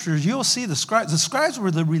scriptures, you'll see the scribes. The scribes were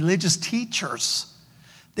the religious teachers.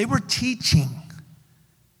 They were teaching.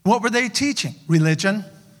 What were they teaching? Religion.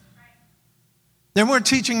 They weren't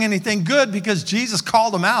teaching anything good because Jesus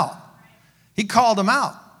called them out. He called them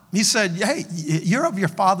out. He said, hey, you're of your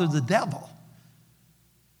father, the devil.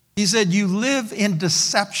 He said, you live in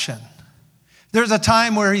deception. There's a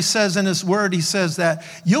time where he says in his word, he says that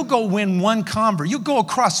you'll go win one convert. You'll go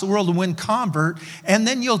across the world and win convert, and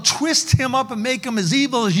then you'll twist him up and make him as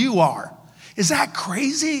evil as you are. Is that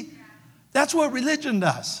crazy? That's what religion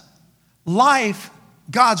does. Life,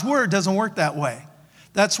 God's word doesn't work that way.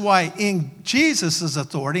 That's why in Jesus'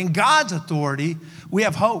 authority, in God's authority, we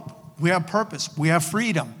have hope, we have purpose, we have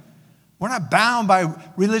freedom. We're not bound by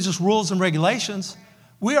religious rules and regulations.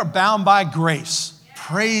 We are bound by grace.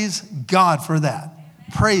 Praise God for that.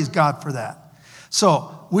 Praise God for that.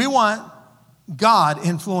 So we want God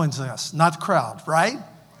influencing us, not the crowd, right?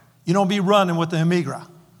 You don't be running with the Amigra.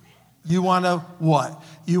 You want to what?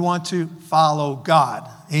 You want to follow God.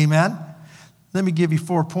 Amen? Let me give you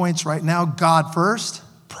 4 points right now. God first,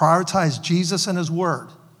 prioritize Jesus and his word.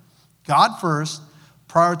 God first,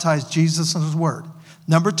 prioritize Jesus and his word.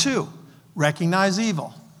 Number 2, recognize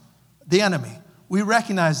evil, the enemy. We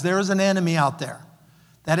recognize there is an enemy out there.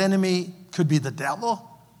 That enemy could be the devil.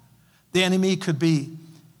 The enemy could be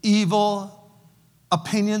evil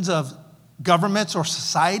opinions of governments or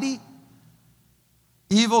society.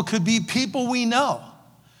 Evil could be people we know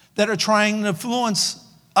that are trying to influence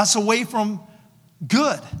us away from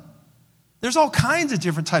good. There's all kinds of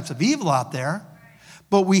different types of evil out there,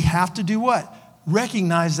 but we have to do what?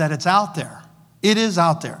 Recognize that it's out there. It is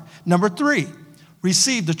out there. Number 3,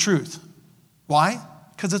 receive the truth. Why?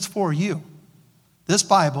 Because it's for you. This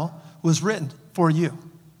Bible was written for you.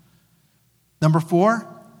 Number 4,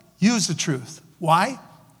 use the truth. Why?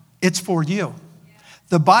 It's for you.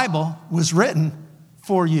 The Bible was written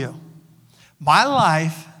for you. My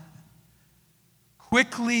life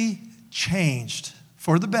quickly changed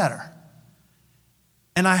for the better.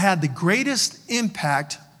 And I had the greatest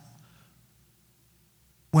impact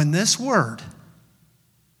when this word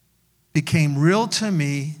became real to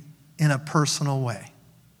me in a personal way.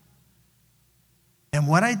 And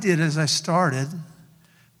what I did is I started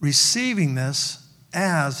receiving this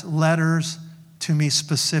as letters to me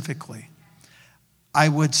specifically. I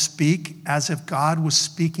would speak as if God was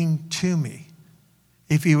speaking to me.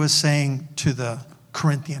 If he was saying to the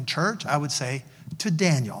Corinthian church, I would say to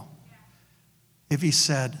Daniel. if he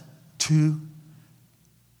said to the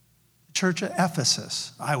church at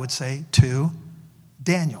Ephesus, I would say to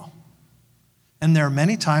Daniel. And there are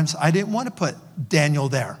many times I didn't want to put Daniel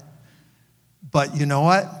there. But you know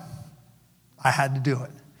what? I had to do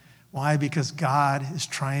it. Why? Because God is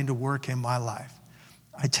trying to work in my life.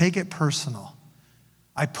 I take it personal.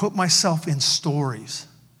 I put myself in stories.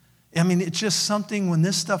 I mean, it's just something when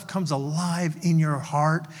this stuff comes alive in your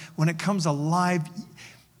heart, when it comes alive,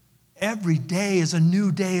 every day is a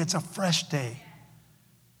new day. It's a fresh day.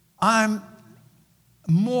 I'm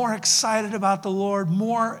more excited about the Lord,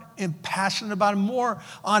 more passionate about Him, more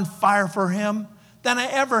on fire for Him than I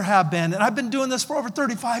ever have been. And I've been doing this for over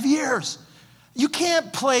 35 years. You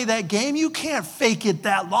can't play that game. You can't fake it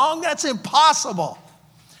that long. That's impossible.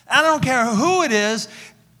 I don't care who it is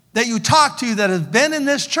that you talk to that has been in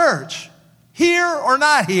this church, here or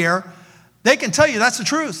not here, they can tell you that's the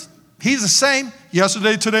truth. He's the same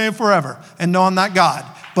yesterday, today, and forever. And no, I'm not God,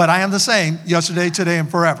 but I am the same yesterday, today,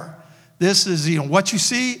 and forever. This is, what you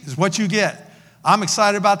see is what you get. I'm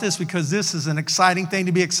excited about this because this is an exciting thing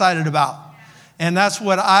to be excited about. And that's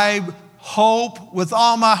what I hope with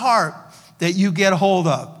all my heart that you get a hold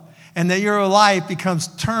of. And that your life becomes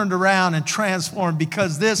turned around and transformed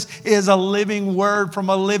because this is a living word from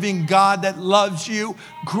a living God that loves you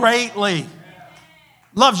greatly.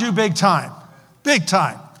 Loves you big time. Big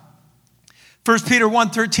time. 1 Peter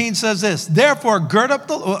 1:13 says this, Therefore gird up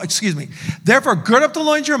the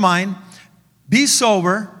loins of your mind, be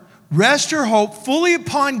sober, rest your hope fully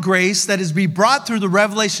upon grace that is be brought through the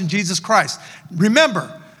revelation of Jesus Christ.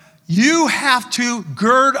 Remember, you have to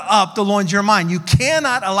gird up the loins of your mind. You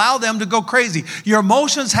cannot allow them to go crazy. Your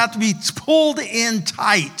emotions have to be pulled in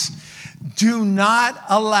tight. Do not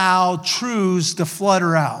allow truths to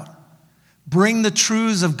flutter out. Bring the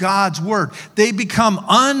truths of God's word. They become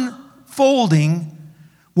unfolding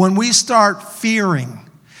when we start fearing.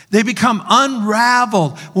 They become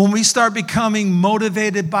unraveled when we start becoming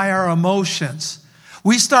motivated by our emotions.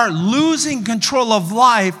 We start losing control of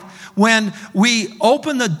life when we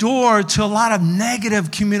open the door to a lot of negative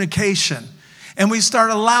communication and we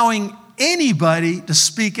start allowing anybody to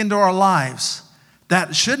speak into our lives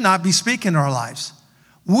that should not be speaking into our lives.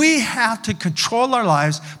 We have to control our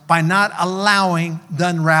lives by not allowing the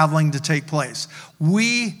unraveling to take place.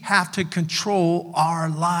 We have to control our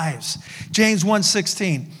lives. James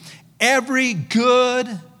 1:16,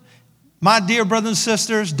 my dear brothers and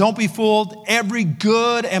sisters, don't be fooled. Every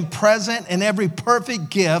good and present and every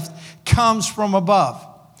perfect gift comes from above.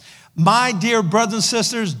 My dear brothers and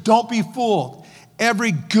sisters, don't be fooled.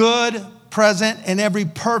 Every good, present, and every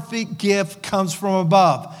perfect gift comes from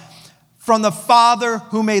above. From the Father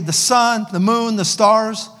who made the sun, the moon, the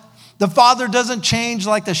stars. The Father doesn't change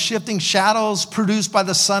like the shifting shadows produced by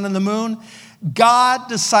the sun and the moon. God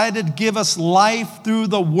decided to give us life through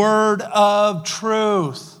the word of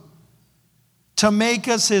truth, to make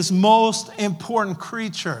us His most important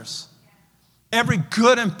creatures. Every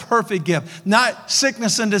good and perfect gift, not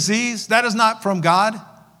sickness and disease, that is not from God.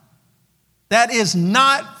 That is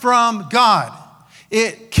not from God.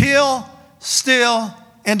 It kills, steals,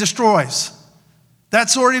 and destroys.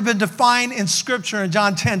 That's already been defined in Scripture in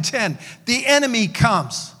John 10:10. The enemy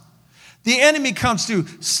comes. The enemy comes to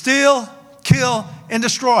steal, kill, and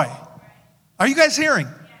destroy. Are you guys hearing?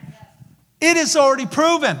 It is already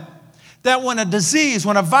proven that when a disease,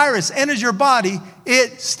 when a virus enters your body,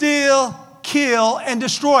 it steals, kills, and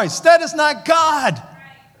destroys. That is not God.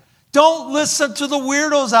 Don't listen to the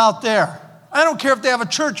weirdos out there. I don't care if they have a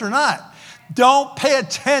church or not. Don't pay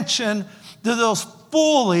attention to those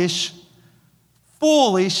foolish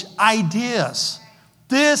ideas.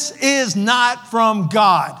 This is not from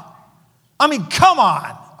God. I mean, come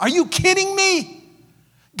on. Are you kidding me?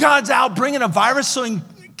 God's out bringing a virus so he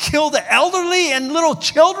can kill the elderly and little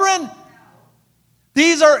children?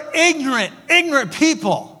 These are ignorant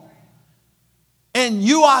people. And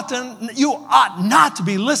you ought not to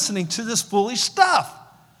be listening to this foolish stuff.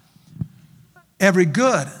 Every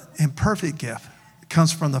good and perfect gift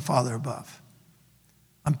comes from the Father above.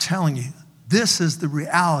 I'm telling you, this is the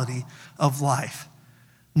reality of life.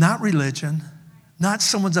 Not religion, not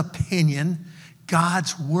someone's opinion.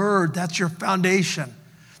 God's word, that's your foundation.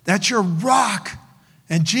 That's your rock.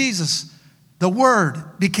 And Jesus, the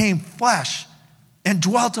word, became flesh and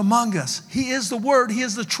dwelt among us. He is the word. He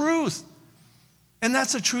is the truth. And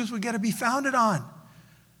that's the truth we got to be founded on.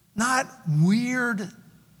 Not weird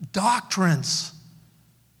doctrines.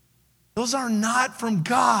 Those are not from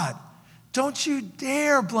God. Don't you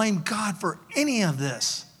dare blame God for any of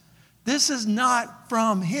this. This is not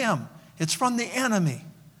from Him. It's from the enemy.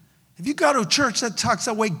 If you go to a church that talks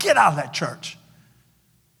that way, get out of that church.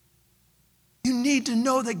 You need to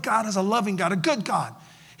know that God is a loving God, a good God.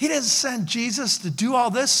 He didn't send Jesus to do all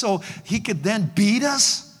this so he could then beat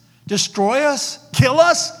us, destroy us, kill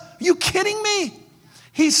us. Are you kidding me?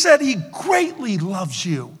 He said he greatly loves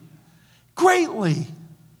you. Greatly.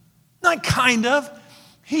 Not kind of.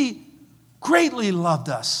 He greatly loved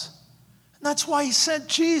us. And that's why he sent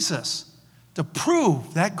Jesus, to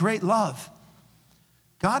prove that great love.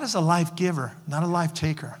 God is a life giver, not a life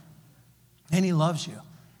taker. And he loves you.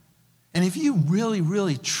 And if you really,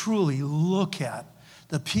 really, truly look at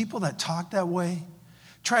the people that talk that way,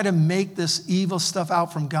 try to make this evil stuff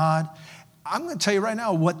out from God, I'm going to tell you right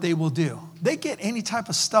now what they will do. They get any type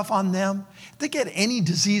of stuff on them, they get any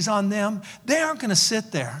disease on them, they aren't going to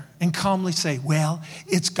sit there and calmly say, well,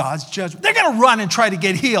 it's God's judgment. They're going to run and try to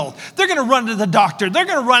get healed. They're going to run to the doctor. They're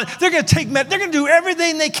going to take they're going to do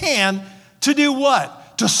everything they can to do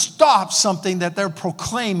what? To stop something that they're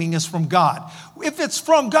proclaiming is from God. If it's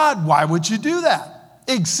from God, why would you do that?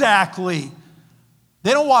 Exactly.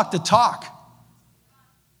 They don't walk the talk.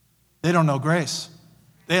 They don't know grace.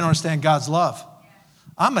 They don't understand God's love.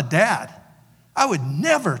 I'm a dad. I would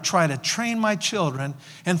never try to train my children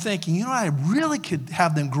and thinking, you know, I really could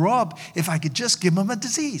have them grow up if I could just give them a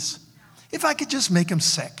disease, if I could just make them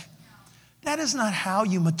sick. That is not how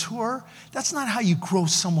you mature. That's not how you grow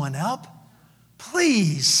someone up.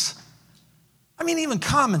 Please. I mean, even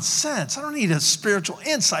common sense. I don't need a spiritual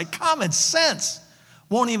insight. Common sense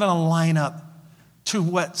won't even line up to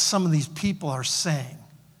what some of these people are saying.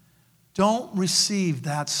 Don't receive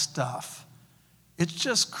that stuff. It's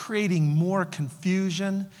just creating more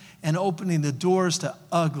confusion and opening the doors to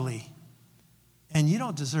ugly. And you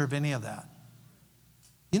don't deserve any of that.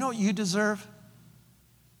 You know what you deserve?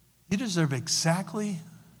 You deserve exactly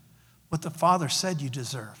what the Father said you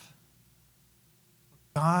deserve.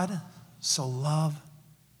 God so loved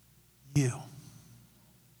you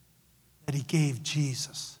that he gave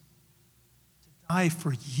Jesus to die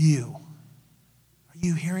for you. Are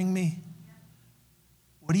you hearing me?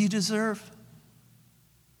 What do you deserve?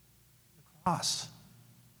 The cross,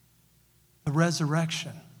 the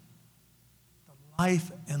resurrection, the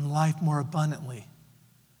life and life more abundantly.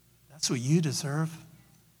 That's what you deserve.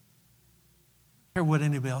 I don't care what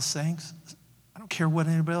anybody else sings. I don't care what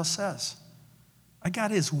anybody else says. I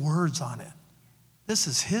got his words on it. This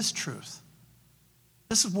is his truth.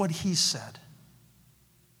 This is what he said.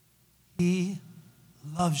 He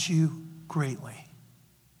loves you greatly.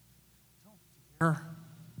 Don't fear.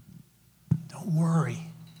 Don't worry.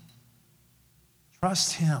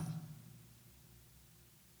 Trust him.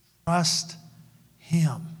 Trust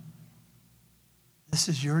him. This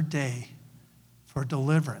is your day for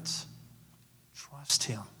deliverance. Trust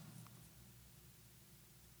him.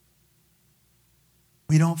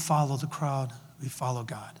 We don't follow the crowd, we follow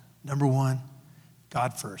God. Number one,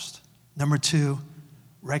 God first. Number two,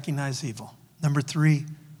 recognize evil. Number three,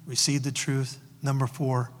 receive the truth. Number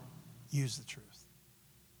four, use the truth.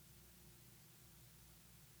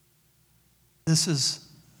 This is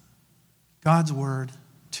God's word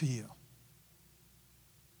to you.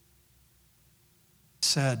 He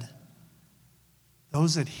said,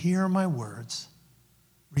 those that hear my words,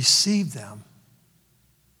 receive them,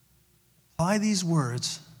 apply these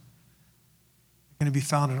words, they're going to be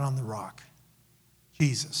founded on the rock.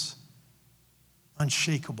 Jesus,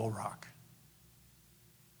 unshakable rock.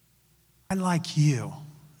 I'd like you,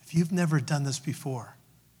 if you've never done this before,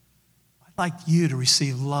 I'd like you to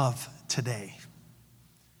receive love today.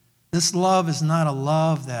 This love is not a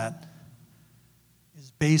love that is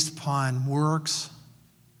based upon works,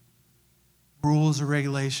 rules, or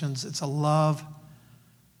regulations. It's a love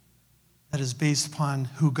that is based upon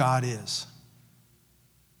who God is.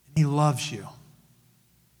 And he loves you.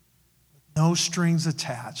 With no strings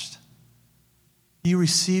attached. Do you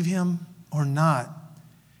receive him or not?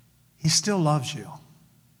 He still loves you.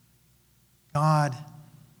 God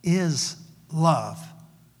is love.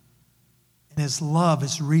 And his love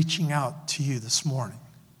is reaching out to you this morning.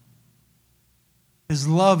 His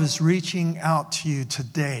love is reaching out to you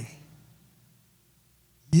today.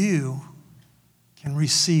 You can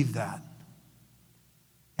receive that.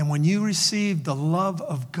 And when you receive the love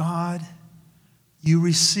of God, you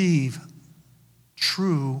receive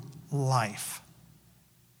true life.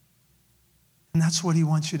 And that's what he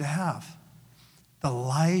wants you to have. The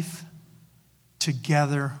life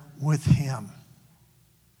together with him.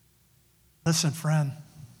 Listen, friend.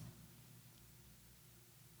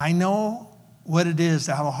 I know what it is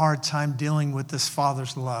to have a hard time dealing with this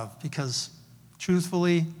Father's love because,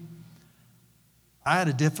 truthfully, I had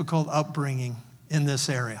a difficult upbringing in this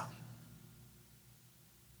area.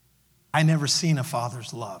 I never seen a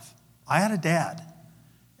father's love. I had a dad,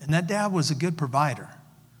 And that dad was a good provider.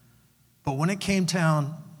 But when it came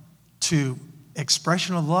down to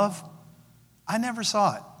expression of love, I never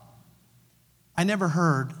saw it. I never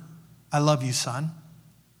heard, "I love you, son."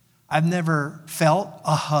 I've never felt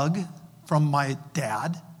a hug from my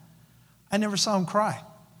dad. I never saw him cry.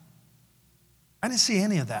 I didn't see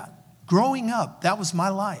any of that. Growing up, that was my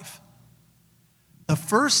life. The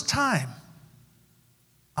first time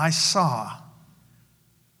I saw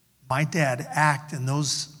my dad act in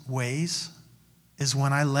those ways is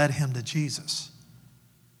when I led him to Jesus.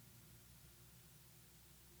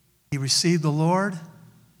 He received the Lord.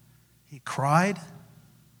 He cried.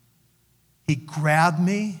 He grabbed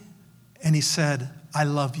me and he said, "I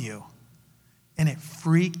love you." And it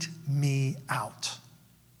freaked me out.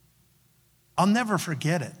 I'll never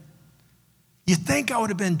forget it. You think I would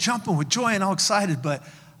have been jumping with joy and all excited, but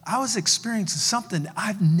I was experiencing something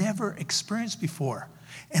I've never experienced before.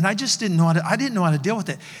 And I just didn't know how to deal with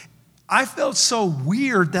it. I felt so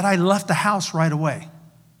weird that I left the house right away.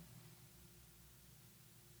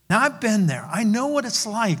 Now, I've been there. I know what it's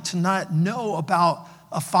like to not know about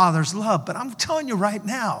a father's love, but I'm telling you right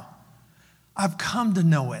now, I've come to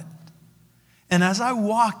know it. And as I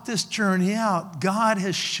walk this journey out, God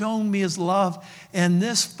has shown me his love. And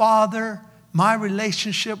this Father, my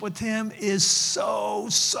relationship with him is so,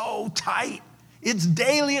 so tight. It's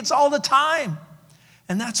daily, it's all the time.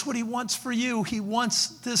 And that's what he wants for you. He wants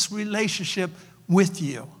this relationship with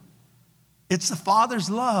you. It's the Father's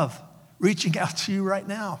love reaching out to you right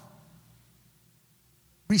now.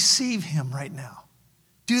 Receive him right now.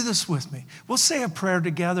 Do this with me. We'll say a prayer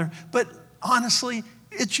together, but honestly,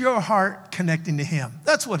 it's your heart connecting to him.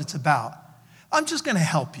 That's what it's about. I'm just going to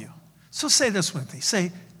help you. So say this with me.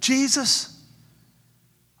 Say, "Jesus,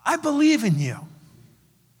 I believe in you.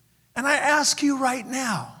 And I ask you right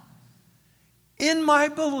now, in my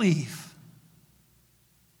belief,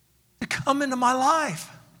 to come into my life.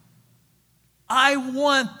 I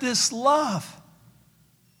want this love.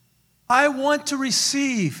 I want to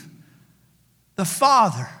receive the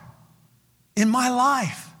Father in my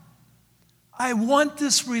life. I want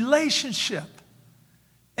this relationship.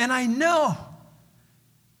 And I know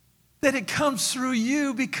that it comes through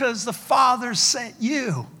you because the Father sent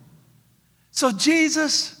you. So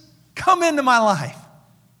Jesus, come into my life.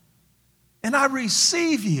 And I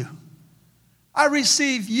receive you. I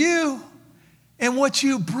receive you and what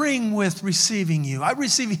you bring with receiving you. I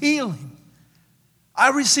receive healing. I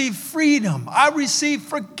receive freedom. I receive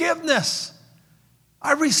forgiveness.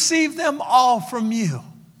 I receive them all from you.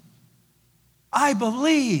 I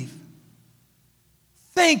believe.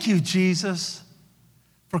 Thank you, Jesus,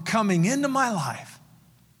 for coming into my life.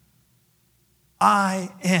 I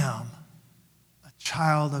am a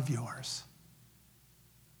child of yours.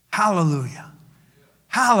 Hallelujah.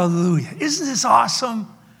 Hallelujah. Isn't this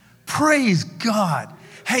awesome? Praise God.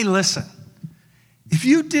 Hey, listen. If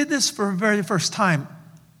you did this for the very first time,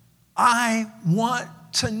 I want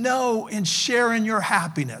to know and share in your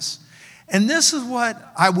happiness. And this is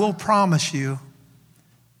what I will promise you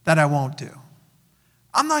that I won't do.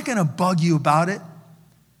 I'm not going to bug you about it.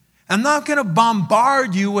 I'm not going to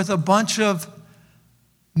bombard you with a bunch of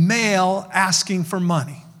mail asking for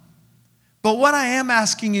money. But what I am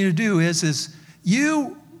asking you to do is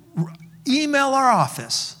you email our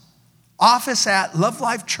office at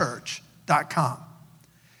lovelifechurch.com.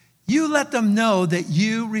 You let them know that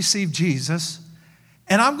you received Jesus,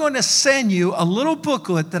 and I'm going to send you a little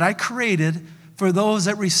booklet that I created for those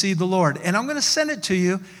that receive the Lord. And I'm going to send it to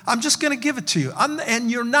you. I'm just going to give it to you. And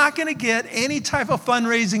you're not going to get any type of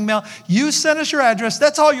fundraising mail. You send us your address.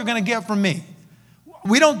 That's all you're going to get from me.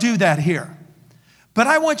 We don't do that here. But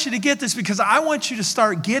I want you to get this because I want you to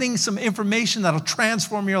start getting some information that'll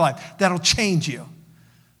transform your life, that'll change you.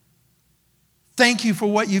 Thank you for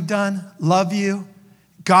what you've done. Love you.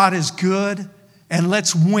 God is good. And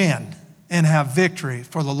let's win and have victory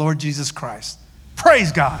for the Lord Jesus Christ.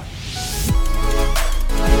 Praise God.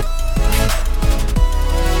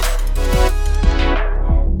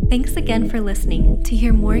 Thanks again for listening. To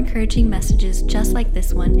hear more encouraging messages just like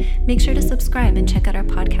this one, make sure to subscribe and check out our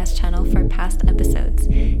podcast channel for past episodes.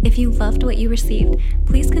 If you loved what you received,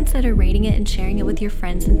 please consider rating it and sharing it with your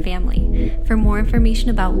friends and family. For more information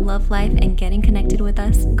about Love Life and getting connected with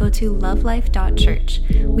us, go to lovelife.church.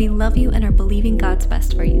 We love you and are believing God's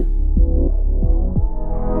best for you.